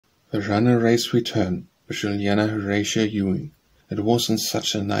The Runaway's Return by Juliana Horatia Ewing. It was on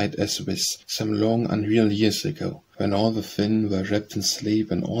such a night as this, some long unreal years ago, when all the thin were wrapped in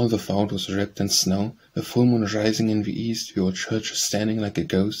sleep and all the thought was wrapped in snow, the full moon rising in the east, the old church was standing like a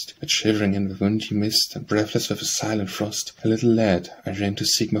ghost, but shivering in the wintry mist and breathless with a silent frost. A little lad, I ran to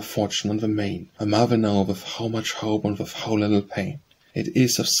seek my fortune on the main, a mother now with how much hope and with how little pain. It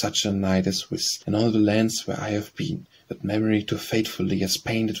is of such a night as this, in all the lands where I have been, that memory too faithfully has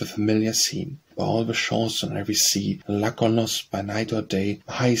painted the familiar scene. By all the shores on every sea, in luck or loss, by night or day,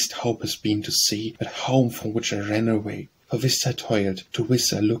 my highest hope has been to see that home from which I ran away. For this I toiled, to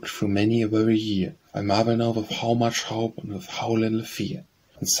this I looked through many a weary year. I marvel now with how much hope and with how little fear.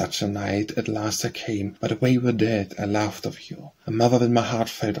 On such a night at last I came, but away were dead, I laughed of you. A mother that my heart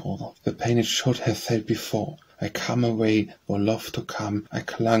felt all, the pain it should have felt before. I come away, though love to come, I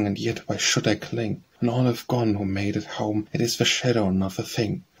clung, and yet why should I cling? When all have gone who made it home, it is the shadow, not the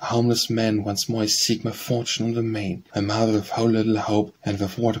thing. A homeless man, once more I seek my fortune on the main. I marvel with how little hope, and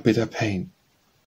with what bitter pain.